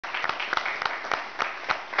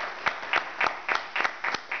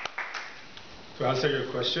To answer your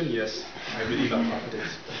question, yes, I believe I'm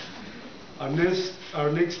prophetess.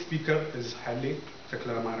 Our next speaker is Halley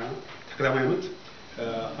Teklehaimant.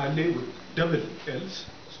 Halley with double L's,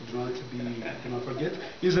 so do not forget.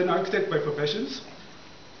 He's an architect by professions.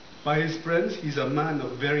 By his friends, he's a man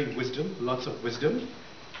of very wisdom, lots of wisdom,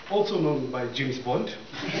 also known by James Bond.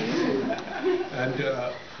 And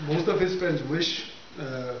most of his friends wish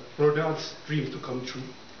Rodin's dream to come true,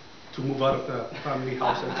 to move out of the family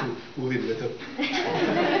house and to move in with him.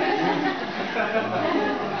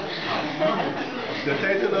 The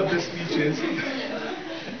title of the speech is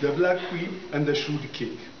The Black Queen and the Shrewd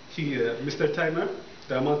King. Mr. Timer,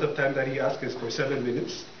 the amount of time that he asks is for 7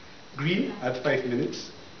 minutes, green at 5 minutes,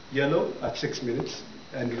 yellow at 6 minutes,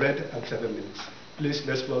 and red at 7 minutes. Please,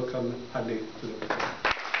 let's welcome Halley to the podium.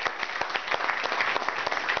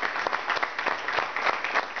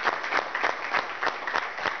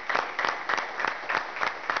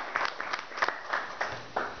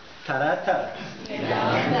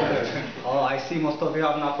 Oh, I see most of you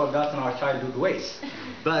have not forgotten our childhood ways.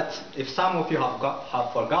 But if some of you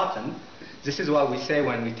have forgotten, this is what we say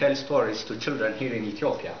when we tell stories to children here in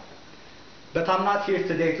Ethiopia. But I'm not here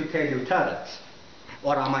today to tell you tarots,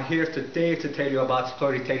 or I'm here today to tell you about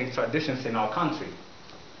storytelling traditions in our country.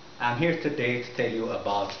 I'm here today to tell you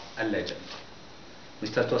about a legend.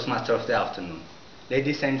 Mr. Toastmaster of the afternoon,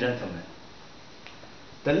 ladies and gentlemen,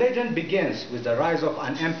 the legend begins with the rise of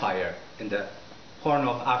an empire in the Horn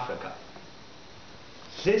of Africa.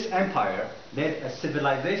 This empire led a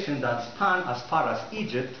civilization that spanned as far as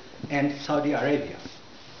Egypt and Saudi Arabia.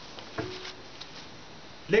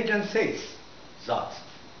 Legend says that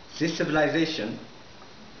this civilization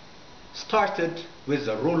started with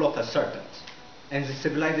the rule of a serpent. And the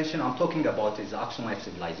civilization I'm talking about is the Aksumite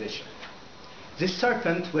civilization. This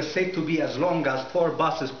serpent was said to be as long as 4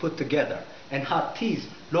 buses put together and had teeth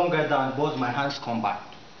longer than both my hands combined.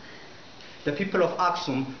 The people of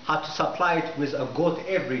Aksum had to supply it with a goat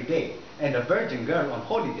every day and a virgin girl on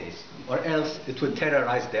holidays, or else it would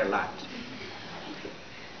terrorize their land.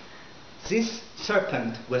 This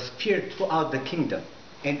serpent was feared throughout the kingdom,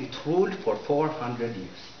 and it ruled for 400 years.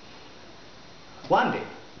 One day,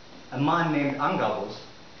 a man named Angabos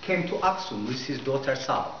came to Aksum with his daughter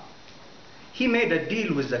Saba. He made a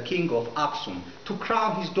deal with the king of Aksum to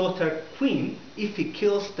crown his daughter queen if he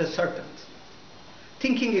kills the serpent.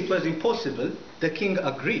 Thinking it was impossible, the king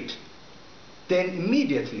agreed. Then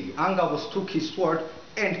immediately Angabos took his sword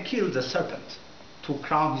and killed the serpent to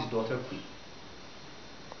crown his daughter queen.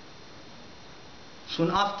 Soon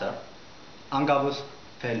after, Angabos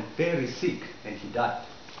fell very sick and he died.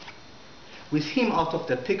 With him out of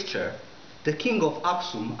the picture, the king of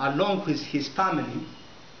Aksum, along with his family,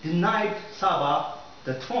 denied Saba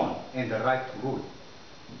the throne and the right to rule.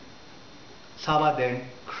 Saba then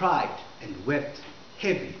cried and wept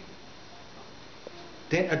heavily.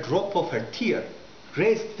 Then a drop of her tear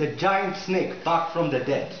raised the giant snake back from the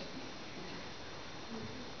dead.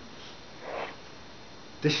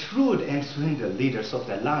 The shrewd and swindle leaders of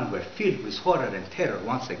the land were filled with horror and terror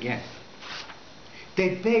once again.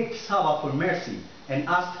 They begged Saba for mercy and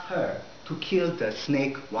asked her to kill the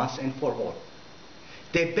snake once and for all.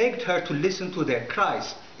 They begged her to listen to their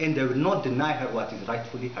cries and they would not deny her what is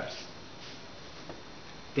rightfully hers.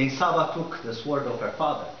 Then Saba took the sword of her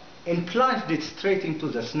father and plunged it straight into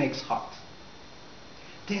the snake's heart.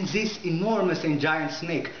 Then this enormous and giant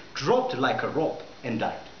snake dropped like a rope and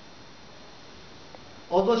died.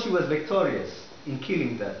 Although she was victorious in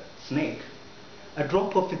killing the snake, a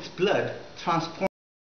drop of its blood transformed